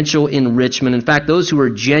 financial enrichment. In fact, those who are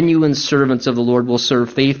genuine servants of the Lord will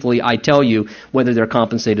serve faithfully, I tell you, whether they're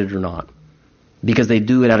compensated or not, because they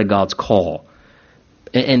do it out of God's call.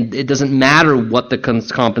 And it doesn't matter what the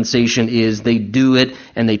compensation is. They do it,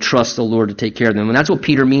 and they trust the Lord to take care of them. And that's what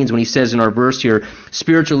Peter means when he says in our verse here,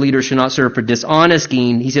 spiritual leaders should not serve for dishonest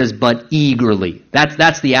gain. He says, but eagerly.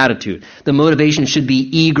 That's the attitude. The motivation should be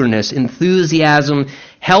eagerness, enthusiasm,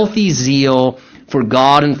 healthy zeal for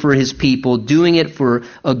God and for His people, doing it for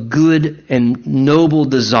a good and noble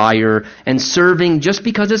desire, and serving just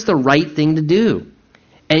because it's the right thing to do.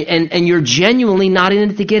 And you're genuinely not in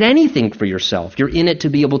it to get anything for yourself. You're in it to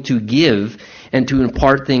be able to give and to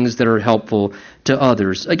impart things that are helpful to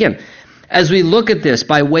others. Again, as we look at this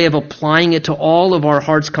by way of applying it to all of our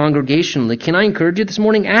hearts congregationally, can I encourage you this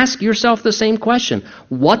morning, ask yourself the same question.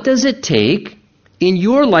 What does it take in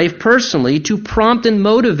your life personally to prompt and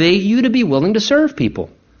motivate you to be willing to serve people?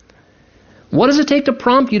 What does it take to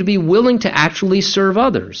prompt you to be willing to actually serve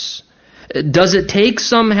others? Does it take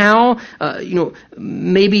somehow,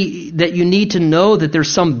 maybe that you need to know that there's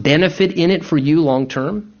some benefit in it for you long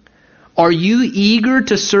term? Are you eager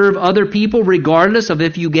to serve other people regardless of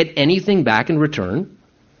if you get anything back in return?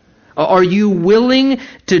 Are you willing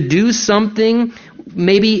to do something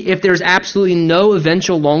maybe if there's absolutely no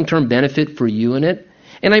eventual long-term benefit for you in it?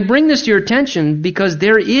 And I bring this to your attention because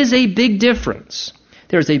there is a big difference.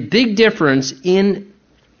 There's a big difference in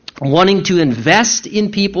wanting to invest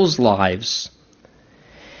in people's lives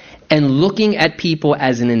and looking at people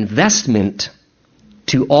as an investment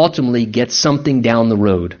to ultimately get something down the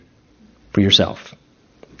road for yourself.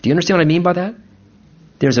 Do you understand what I mean by that?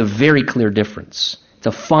 There's a very clear difference. It's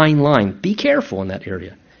a fine line. Be careful in that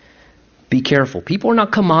area. Be careful. People are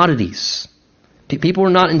not commodities. People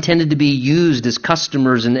are not intended to be used as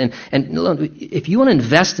customers. And if you want to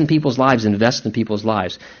invest in people's lives, invest in people's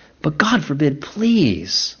lives. But God forbid,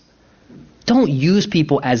 please, don't use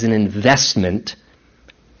people as an investment,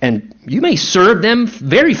 and you may serve them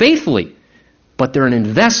very faithfully, but they're an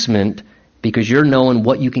investment because you're knowing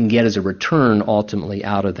what you can get as a return ultimately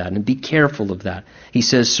out of that. And be careful of that. He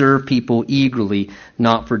says, serve people eagerly,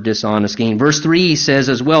 not for dishonest gain. Verse 3, he says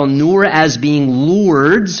as well, nor as being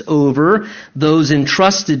lords over those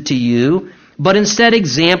entrusted to you, but instead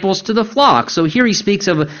examples to the flock. So here he speaks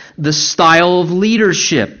of the style of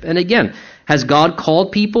leadership. And again, has God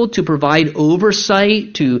called people to provide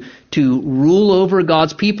oversight, to rule over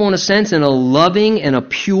God's people in a sense, in a loving and a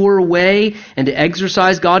pure way, and to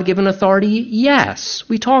exercise God-given authority? Yes,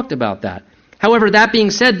 we talked about that. However, that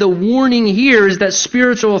being said, the warning here is that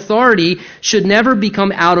spiritual authority should never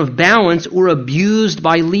become out of balance or abused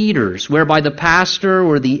by leaders, whereby the pastor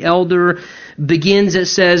or the elder begins, it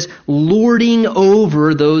says, lording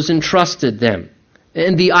over those entrusted them.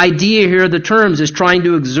 And the idea here of the terms is trying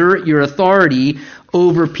to exert your authority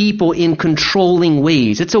over people in controlling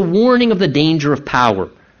ways. It's a warning of the danger of power.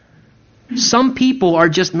 Some people are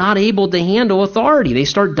just not able to handle authority. They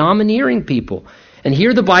start domineering people. And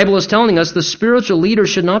here the Bible is telling us the spiritual leader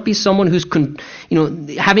should not be someone who's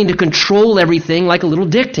having to control everything like a little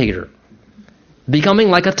dictator, becoming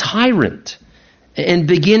like a tyrant, and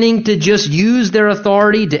beginning to just use their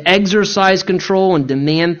authority to exercise control and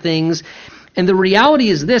demand things. And the reality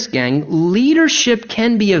is this, gang, leadership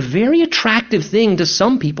can be a very attractive thing to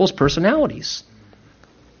some people's personalities.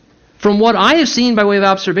 From what I have seen by way of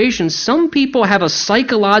observation, some people have a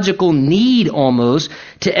psychological need almost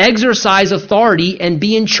to exercise authority and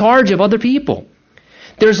be in charge of other people.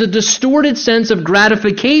 There's a distorted sense of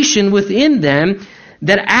gratification within them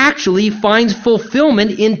that actually finds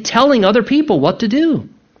fulfillment in telling other people what to do.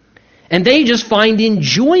 And they just find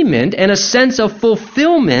enjoyment and a sense of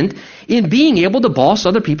fulfillment in being able to boss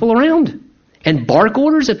other people around and bark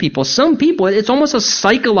orders at people. Some people, it's almost a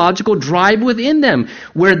psychological drive within them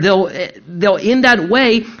where they'll in that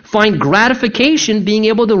way find gratification being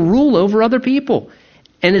able to rule over other people.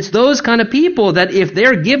 And it's those kind of people that if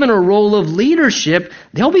they're given a role of leadership,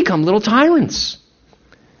 they'll become little tyrants.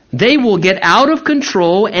 They will get out of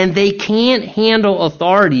control and they can't handle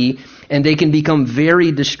authority, and they can become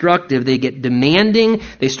very destructive. They get demanding,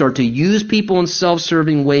 they start to use people in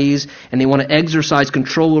self-serving ways, and they want to exercise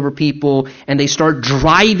control over people, and they start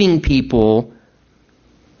driving people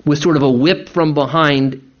with sort of a whip from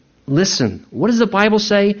behind. Listen, what does the Bible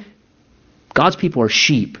say? God's people are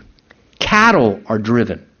sheep. Cattle are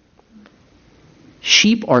driven.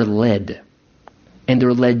 Sheep are led, and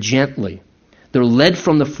they're led gently. They're led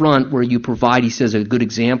from the front where you provide, he says, a good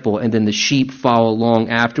example, and then the sheep follow along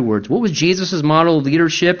afterwards. What was Jesus' model of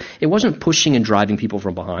leadership? It wasn't pushing and driving people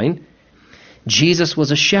from behind. Jesus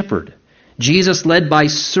was a shepherd. Jesus led by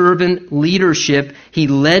servant leadership. He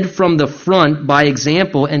led from the front by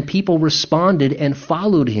example, and people responded and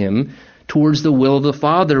followed him towards the will of the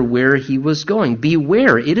Father where he was going.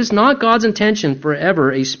 Beware, it is not God's intention forever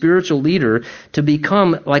a spiritual leader to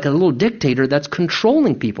become like a little dictator that's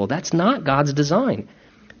controlling people. That's not God's design.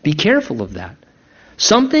 Be careful of that.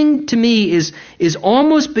 Something to me is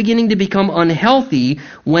almost beginning to become unhealthy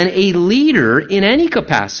when a leader in any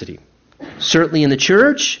capacity, certainly in the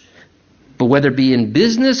church, but whether it be in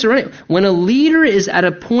business or anything, when a leader is at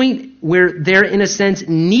a point where they're, in a sense,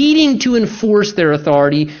 needing to enforce their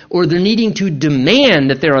authority, or they're needing to demand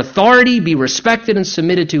that their authority be respected and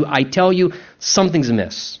submitted to, I tell you, something's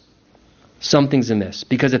amiss. Something's amiss.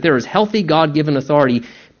 Because if there is healthy God-given authority,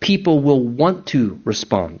 people will want to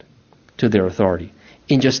respond to their authority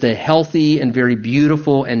in just a healthy and very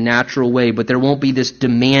beautiful and natural way. But there won't be this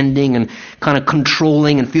demanding and kind of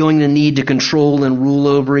controlling and feeling the need to control and rule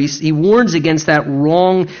over. He warns against that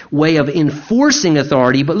wrong way of enforcing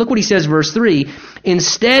authority. But look what he says, verse 3.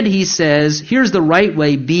 Instead, he says, here's the right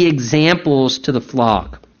way, be examples to the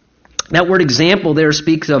flock. That word example there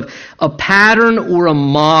speaks of a pattern or a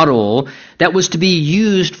model that was to be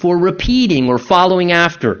used for repeating or following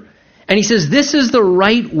after. And he says this is the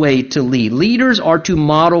right way to lead. Leaders are to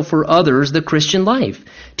model for others the Christian life,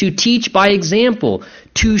 to teach by example,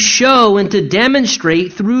 to show and to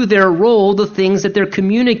demonstrate through their role the things that they're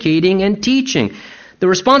communicating and teaching. The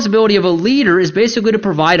responsibility of a leader is basically to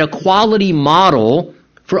provide a quality model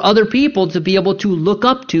for other people to be able to look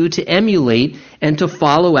up to emulate, and to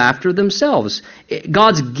follow after themselves.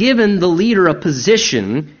 God's given the leader a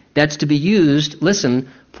position that's to be used, listen,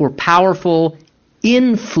 for powerful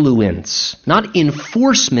influence, not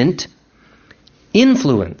enforcement,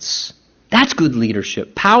 influence. That's good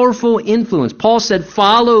leadership, powerful influence. Paul said,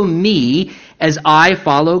 follow me as I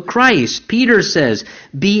follow Christ. Peter says,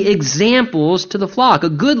 be examples to the flock. A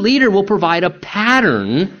good leader will provide a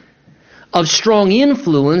pattern of strong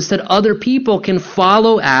influence that other people can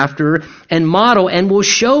follow after and model, and will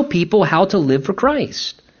show people how to live for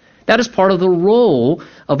Christ. That is part of the role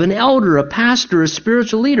of an elder, a pastor, a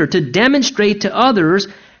spiritual leader, to demonstrate to others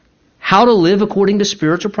how to live according to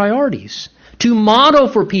spiritual priorities, to model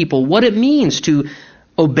for people what it means to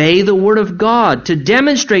obey the Word of God, to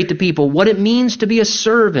demonstrate to people what it means to be a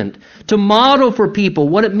servant, to model for people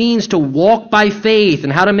what it means to walk by faith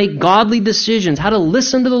and how to make godly decisions, how to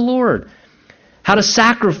listen to the Lord, how to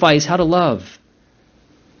sacrifice, how to love.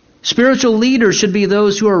 Spiritual leaders should be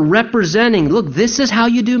those who are representing, look, this is how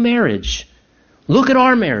you do marriage. Look at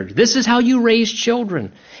our marriage. This is how you raise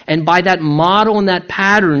children. And by that model and that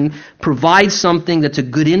pattern, provide something that's a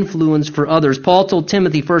good influence for others. Paul told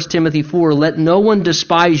Timothy, 1 Timothy 4, let no one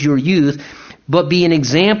despise your youth, but be an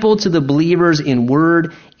example to the believers in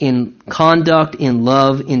word, in conduct, in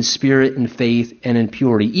love, in spirit, in faith, and in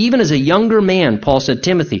purity. Even as a younger man, Paul said,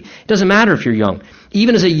 Timothy, it doesn't matter if you're young.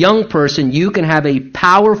 Even as a young person, you can have a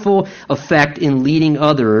powerful effect in leading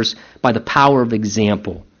others by the power of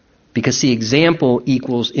example. Because, see, example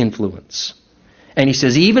equals influence. And he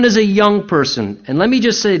says, even as a young person, and let me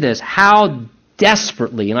just say this, how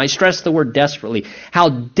desperately, and I stress the word desperately, how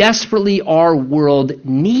desperately our world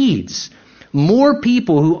needs more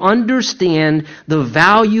people who understand the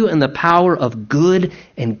value and the power of good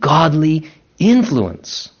and godly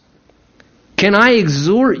influence. Can I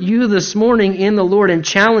exhort you this morning in the Lord and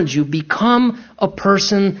challenge you, become a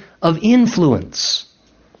person of influence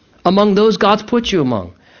among those God's put you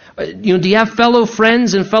among. Do you have fellow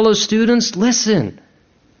friends and fellow students? Listen.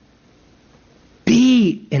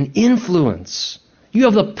 Be an influence. You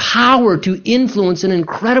have the power to influence in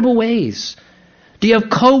incredible ways. Do you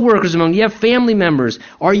have co-workers among you? Do you have family members?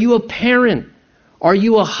 Are you a parent? Are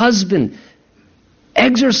you a husband?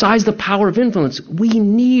 Exercise the power of influence. We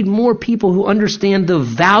need more people who understand the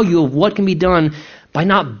value of what can be done by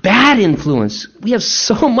not bad influence. We have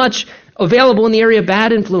so much available in the area of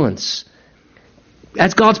bad influence.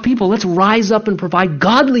 as God's people, let's rise up and provide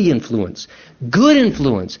godly influence, good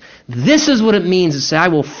influence. This is what it means to say, I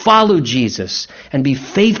will follow Jesus and be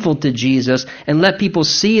faithful to Jesus and let people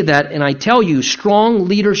see that. And I tell you, strong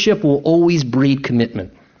leadership will always breed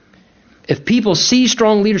commitment. If people see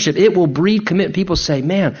strong leadership, it will breed commitment. People say,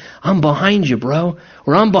 man, I'm behind you, bro.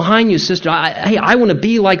 Or I'm behind you, sister. I want to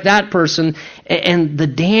be like that person. And the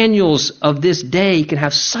Daniels of this day can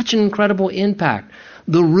have such an incredible impact.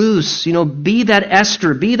 The Ruths, be that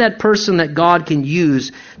Esther, be that person that God can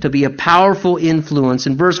use to be a powerful influence.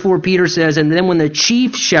 In verse 4, Peter says, and then when the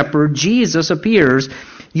chief shepherd, Jesus, appears,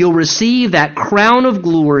 you'll receive that crown of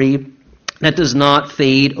glory that does not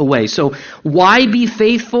fade away. So why be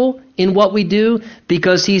faithful in what we do?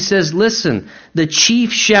 Because he says, listen, the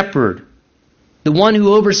chief shepherd, the one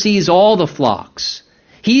who oversees all the flocks,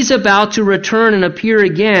 he's about to return and appear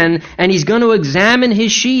again, and he's going to examine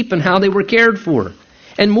his sheep and how they were cared for.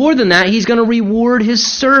 And more than that, he's going to reward his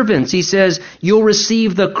servants. He says, you'll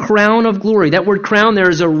receive the crown of glory. That word crown there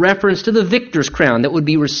is a reference to the victor's crown that would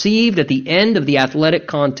be received at the end of the athletic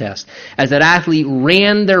contest. As that athlete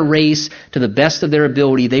ran their race to the best of their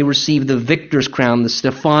ability, they received the victor's crown, the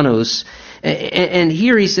Stephanos. And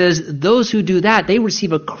here he says, those who do that, they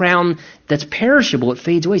receive a crown that's perishable. It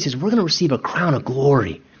fades away. He says, we're going to receive a crown of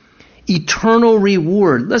glory. Eternal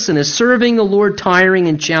reward. Listen, is serving the Lord tiring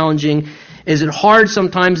and challenging? Is it hard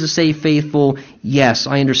sometimes to stay faithful? Yes,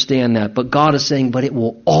 I understand that. But God is saying, but it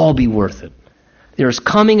will all be worth it. There is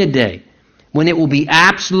coming a day when it will be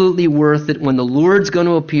absolutely worth it, when the Lord's going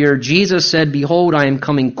to appear. Jesus said, behold, I am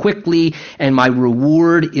coming quickly, and my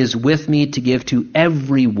reward is with me to give to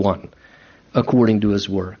everyone according to his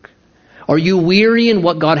work. Are you weary in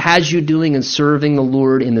what God has you doing in serving the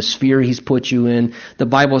Lord in the sphere he's put you in? The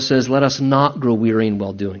Bible says, let us not grow weary in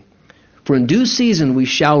well-doing. For in due season we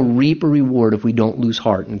shall reap a reward if we don't lose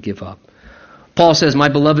heart and give up. Paul says, my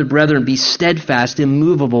beloved brethren, be steadfast,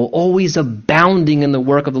 immovable, always abounding in the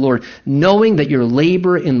work of the Lord, knowing that your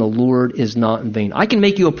labor in the Lord is not in vain. I can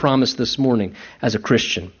make you a promise this morning as a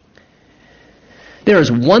Christian. There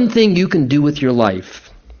is one thing you can do with your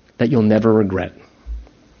life that you'll never regret,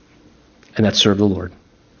 and that's serve the Lord.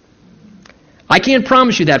 I can't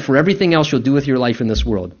promise you that for everything else you'll do with your life in this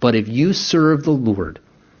world, but if you serve the Lord,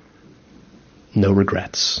 no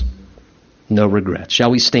regrets. No regrets. Shall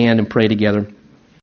we stand and pray together?